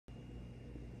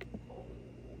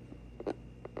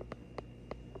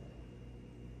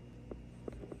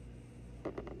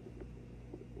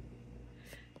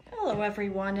Hello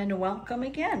everyone and welcome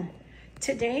again.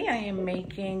 Today I am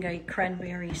making a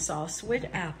cranberry sauce with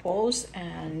apples,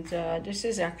 and this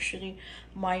is actually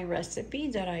my recipe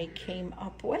that I came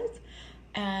up with,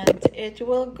 and it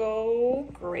will go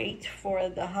great for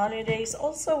the holidays.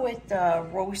 Also with the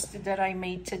roast that I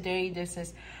made today. This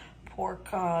is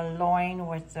pork loin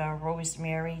with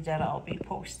rosemary that I'll be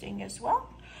posting as well.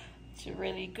 It's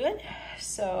really good.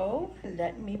 So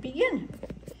let me begin.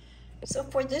 So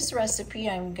for this recipe,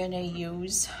 I'm gonna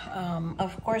use,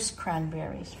 of course,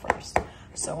 cranberries first.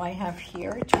 So I have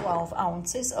here 12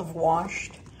 ounces of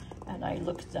washed, and I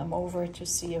looked them over to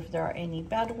see if there are any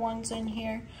bad ones in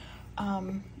here.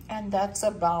 And that's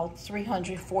about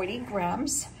 340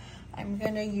 grams. I'm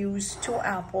gonna use 2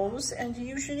 apples, and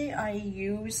usually I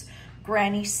use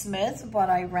Granny Smith, but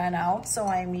I ran out, so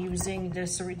I'm using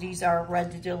this. These are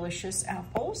Red Delicious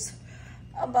apples.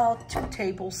 About 2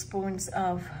 tablespoons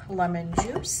of lemon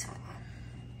juice.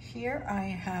 Here I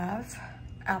have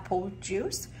apple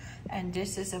juice, and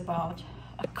this is about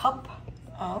a cup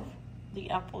of the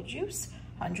apple juice,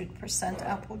 100%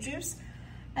 apple juice.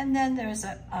 And then there's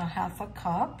a half a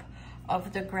cup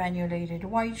of the granulated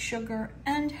white sugar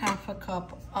and half a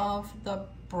cup of the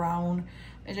brown,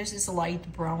 this is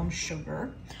light brown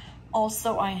sugar.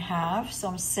 Also, I have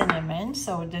some cinnamon,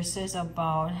 so this is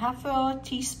about half a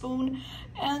teaspoon,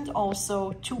 and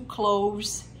also 2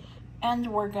 cloves, and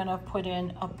we're gonna put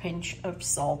in a pinch of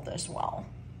salt as well.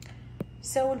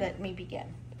 So let me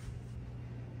begin.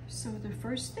 So the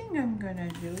first thing I'm gonna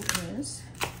do is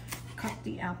cut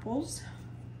the apples.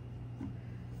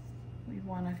 We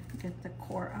wanna get the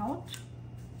core out,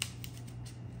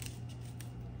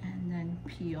 and then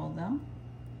peel them.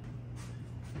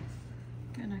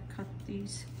 Gonna cut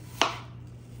these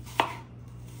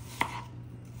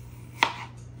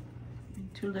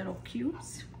into little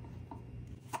cubes.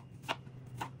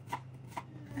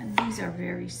 And these are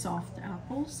very soft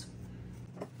apples.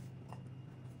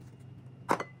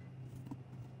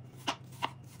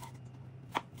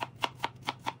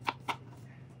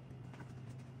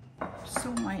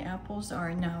 So my apples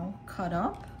are now cut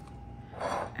up,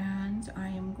 and I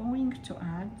am going to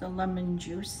add the lemon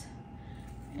juice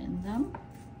in them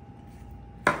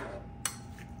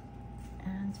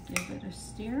and give it a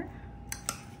stir.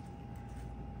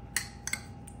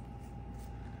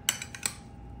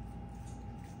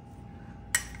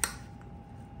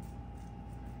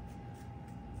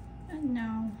 And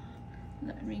now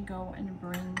let me go and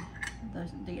bring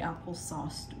the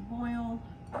applesauce to boil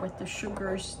with the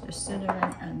sugars, the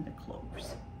cinnamon, and the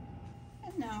cloves.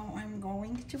 And now I'm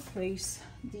going to place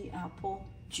the apple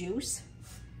juice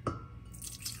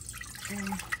in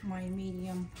my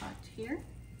medium pot here.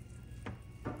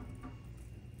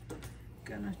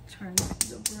 Gonna turn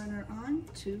the burner on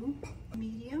to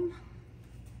medium.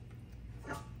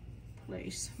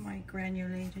 Place my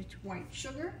granulated white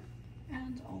sugar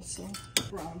and also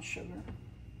brown sugar,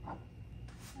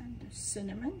 and the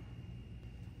cinnamon,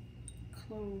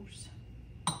 cloves,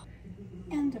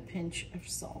 and a pinch of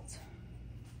salt.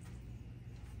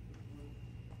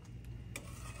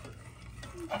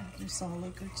 Give this all a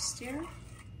good stir.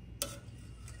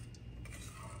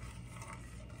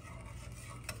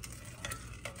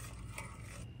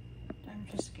 I'm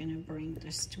just gonna bring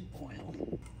this to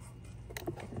boil.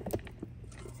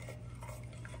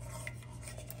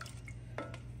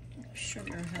 The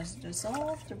sugar has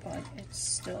dissolved, but it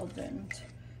still didn't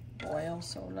boil,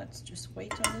 so let's just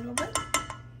wait a little bit.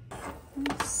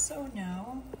 And so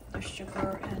now the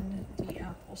sugar and the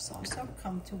applesauce have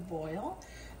come to boil.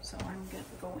 So I'm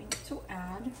going to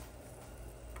add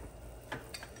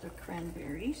the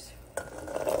cranberries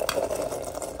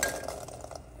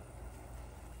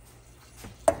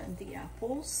and the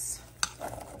apples.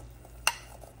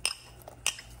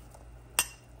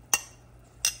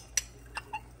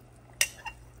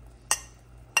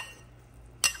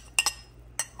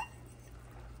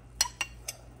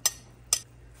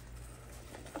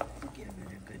 Give it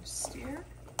a good stir.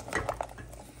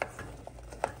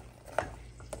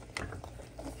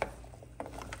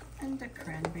 And the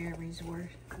cranberries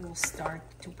will start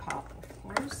to pop, of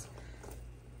course.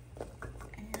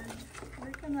 And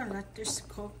we're gonna let this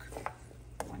cook.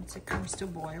 Once it comes to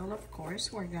boil, of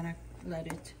course, we're gonna let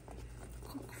it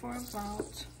cook for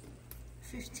about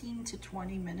 15 to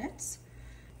 20 minutes.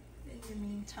 In the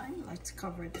meantime, let's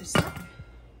cover this up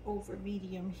over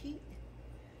medium heat.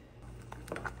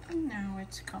 And now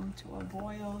it's come to a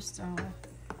boil, so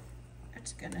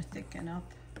it's gonna thicken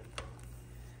up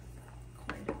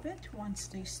quite a bit. Once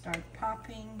they start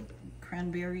popping,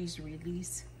 cranberries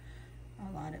release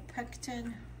a lot of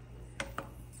pectin,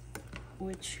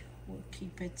 which will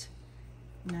keep it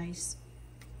nice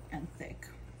and thick.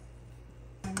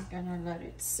 I'm gonna let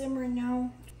it simmer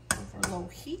now over low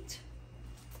heat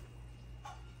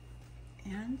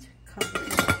and cover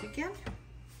it up again.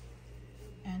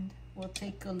 And we'll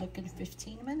take a look in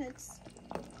 15 minutes.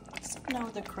 So now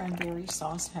the cranberry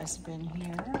sauce has been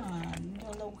here on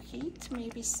a low heat,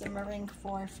 maybe simmering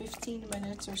for 15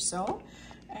 minutes or so.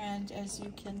 And as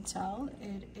you can tell,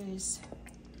 it is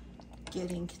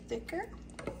getting thicker.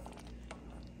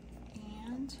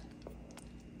 And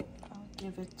I'll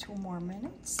give it 2 more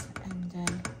minutes and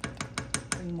then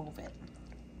remove it.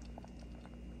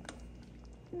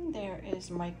 And there is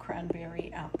my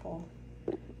cranberry apple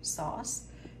sauce.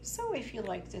 So if you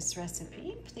like this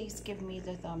recipe, please give me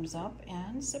the thumbs up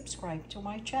and subscribe to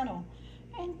my channel.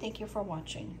 And thank you for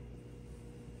watching.